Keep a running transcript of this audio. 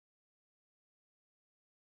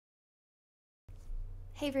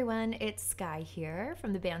Hey everyone, it's Sky here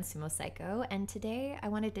from the band Sumo Cyco, and today I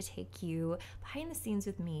wanted to take you behind the scenes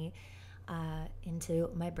with me into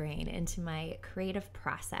my brain, into my creative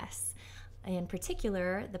process. In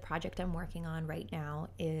particular, the project I'm working on right now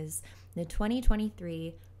is the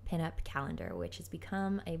 2023 pinup calendar, which has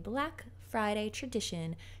become a Black Friday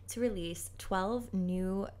tradition to release 12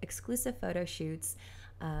 new exclusive photo shoots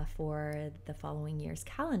for the following year's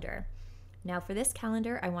calendar. Now for this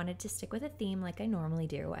calendar, I wanted to stick with a theme like I normally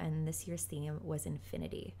do, and this year's theme was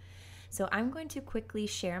infinity. So I'm going to quickly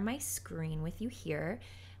share my screen with you here,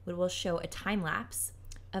 which will show a time lapse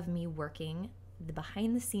of me working the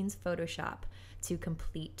behind the scenes Photoshop to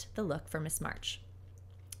complete the look for Miss March.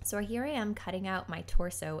 So here I am cutting out my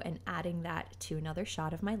torso and adding that to another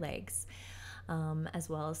shot of my legs, as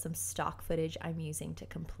well as some stock footage I'm using to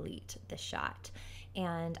complete the shot.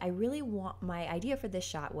 And I really want, my idea for this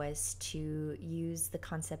shot was to use the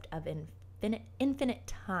concept of infinite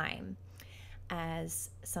time as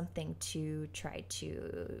something to try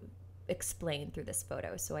to explain through this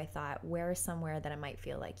photo. So I thought, where is somewhere that I might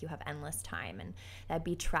feel like you have endless time, and that'd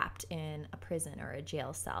be trapped in a prison or a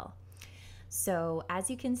jail cell. So as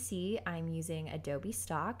you can see, I'm using Adobe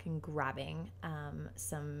Stock and grabbing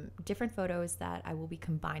some different photos that I will be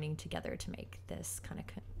combining together to make this kind of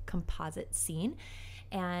composite scene.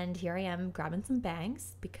 And here I am grabbing some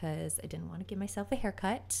bangs because I didn't want to give myself a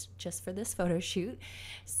haircut just for this photo shoot.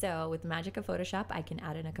 So with the magic of Photoshop, I can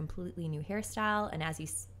add in a completely new hairstyle. And as you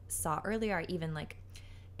saw earlier, I even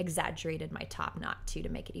exaggerated my top knot too to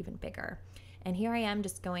make it even bigger. And here I am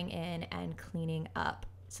just going in and cleaning up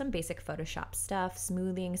some basic Photoshop stuff,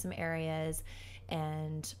 smoothing some areas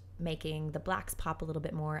and making the blacks pop a little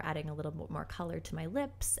bit more, adding a little bit more color to my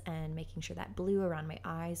lips and making sure that blue around my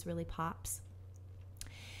eyes really pops.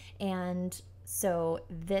 And so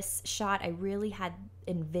this shot, I really had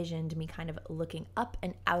envisioned me kind of looking up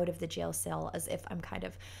and out of the jail cell as if I'm kind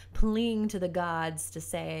of pleading to the gods to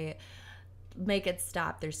say, make it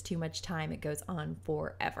stop, there's too much time, it goes on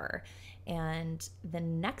forever. And the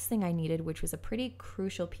next thing I needed, which was a pretty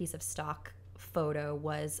crucial piece of stock photo,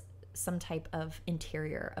 was some type of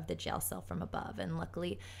interior of the jail cell from above. And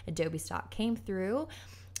luckily Adobe Stock came through,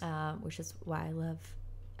 which is why I love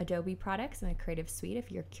Adobe products in my creative suite.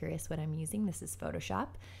 If you're curious what I'm using, this is Photoshop.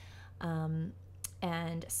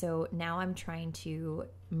 And so now I'm trying to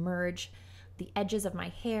merge the edges of my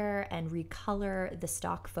hair and recolor the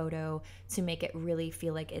stock photo to make it really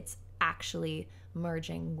feel like it's actually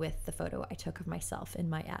merging with the photo I took of myself in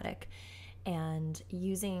my attic. And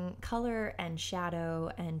using color and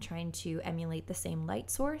shadow and trying to emulate the same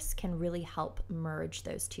light source can really help merge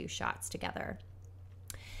those two shots together.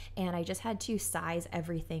 And I just had to size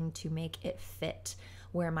everything to make it fit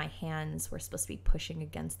where my hands were supposed to be pushing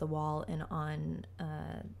against the wall, and on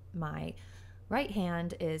my right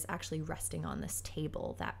hand is actually resting on this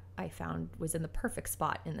table that I found was in the perfect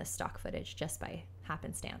spot in this stock footage just by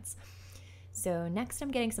happenstance. So next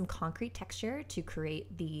I'm getting some concrete texture to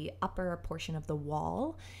create the upper portion of the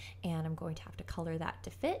wall, and I'm going to have to color that to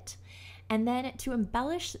fit. And then to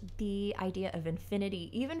embellish the idea of infinity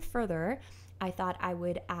even further, I thought I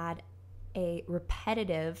would add a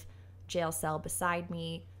repetitive jail cell beside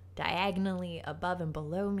me, diagonally above and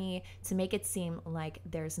below me, to make it seem like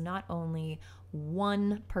there's not only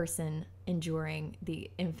one person enduring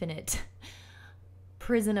the infinite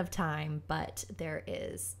prison of time, but there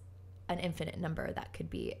is an infinite number that could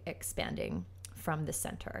be expanding from the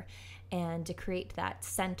center. And to create that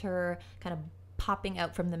center kind of popping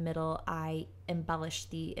out from the middle, I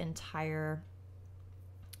embellished the entire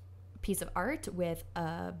piece of art with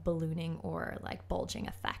a ballooning or like bulging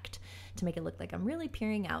effect to make it look like I'm really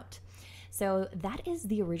peering out. So that is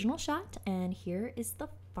the original shot, and here is the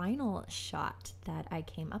final shot that I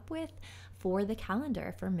came up with for the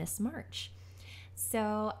calendar for Miss March.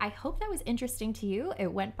 So I hope that was interesting to you.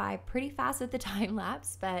 It went by pretty fast with the time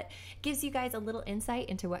lapse, but gives you guys a little insight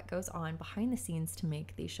into what goes on behind the scenes to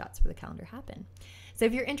make these shots for the calendar happen. So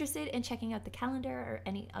if you're interested in checking out the calendar or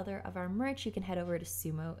any other of our merch, you can head over to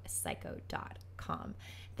sumocyco.com.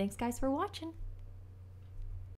 Thanks guys for watching.